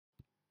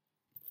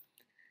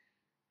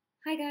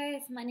Hi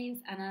guys, my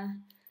name's Anna.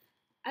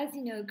 As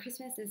you know,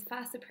 Christmas is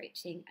fast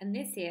approaching, and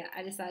this year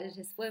I decided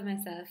to spoil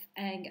myself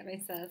and get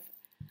myself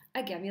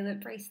a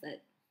Glamulet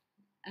bracelet.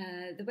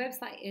 The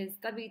website is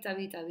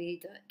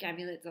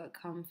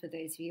www.glamulet.com for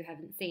those of you who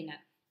haven't seen it.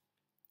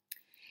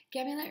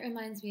 Glamulet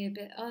reminds me a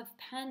bit of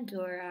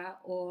Pandora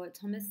or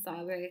Thomas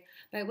Sabo,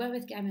 but I went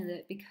with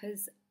Glamulet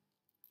because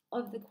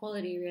of the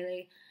quality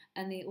really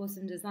and the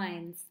awesome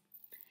designs.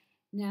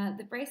 Now,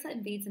 the bracelet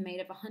and beads are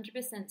made of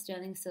 100%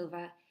 sterling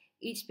silver.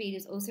 Each bead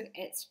is also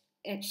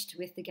etched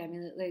with the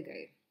Glamulet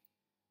logo.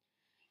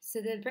 So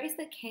the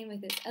bracelet came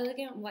with this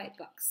elegant white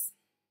box.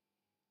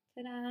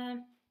 Ta-da!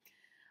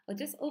 I'll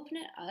just open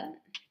it up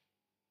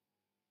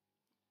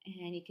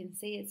and you can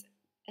see it's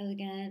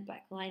elegant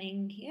black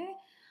lining here.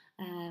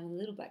 A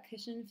little black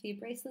cushion for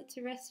your bracelet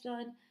to rest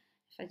on.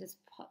 If I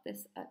just pop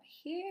this up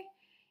here,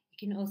 you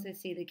can also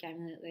see the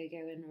Glamulet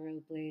logo in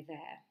royal blue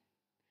there.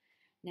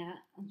 Now,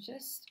 I'll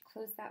just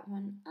close that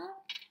one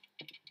up.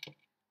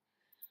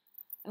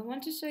 I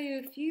want to show you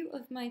a few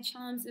of my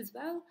charms as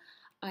well.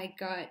 I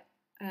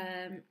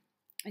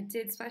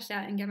did splash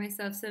out and get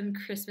myself some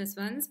Christmas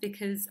ones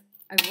because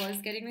I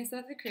was getting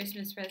myself a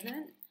Christmas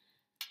present.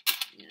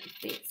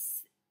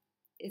 This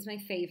is my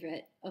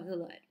favorite of the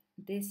lot.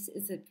 This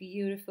is a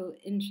beautiful,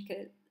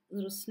 intricate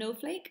little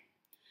snowflake.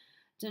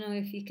 Don't know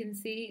if you can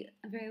see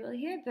very well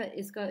here, but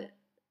it's got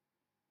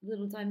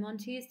little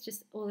diamantes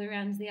just all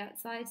around the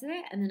outsides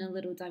there, and then a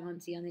little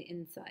diamante on the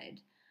inside.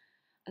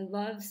 I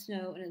love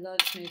snow and I love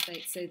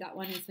snowflakes, so that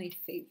one is my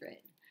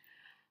favorite.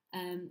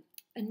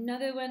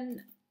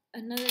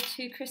 Another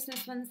two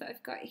Christmas ones that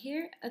I've got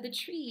here are the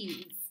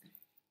trees.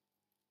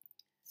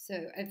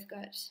 So I've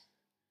got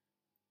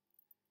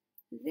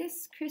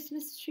this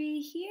Christmas tree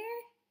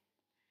here.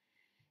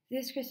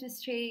 This Christmas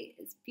tree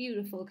is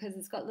beautiful because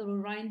it's got little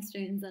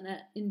rhinestones on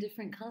it in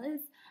different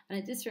colours, and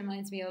it just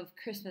reminds me of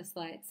Christmas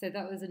lights. So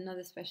that was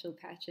another special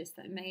purchase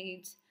that I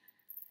made.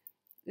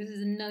 This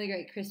is another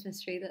great Christmas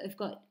tree that I've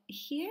got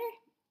here.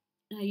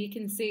 You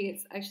can see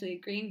it's actually a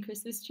green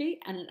Christmas tree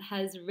and it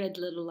has red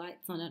little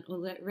lights on it, or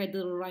red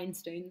little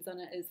rhinestones on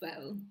it as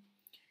well.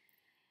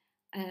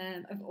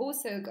 I've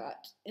also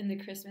got, in the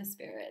Christmas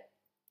spirit,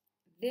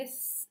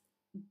 this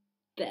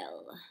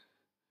bell.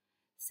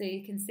 So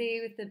you can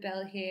see with the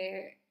bell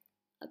here,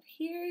 up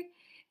here,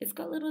 it's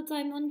got little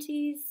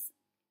diamantes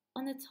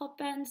on the top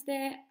band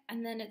there,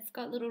 and then it's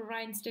got little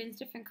rhinestones,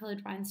 different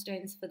coloured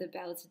rhinestones for the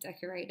bell to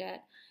decorate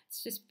it.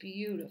 It's just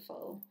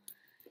beautiful.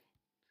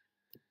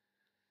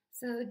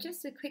 So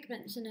just a quick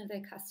mention of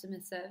their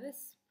customer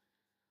service.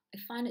 I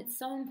find it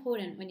so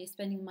important when you're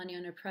spending money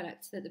on a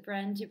product that the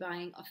brand you're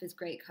buying offers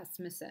great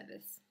customer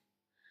service.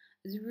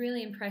 I was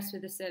really impressed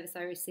with the service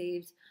I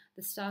received.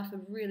 The staff are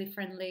really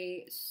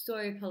friendly,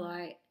 so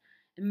polite,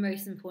 and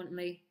most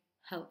importantly,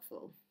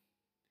 helpful.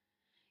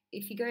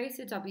 If you go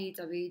to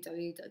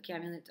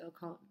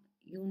www.glamulet.com,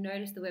 you'll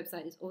notice the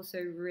website is also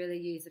really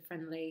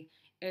user-friendly.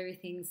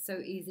 Everything's so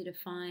easy to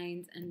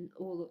find and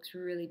all looks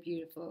really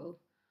beautiful.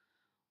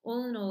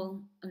 All in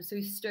all, I'm so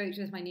stoked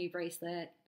with my new bracelet.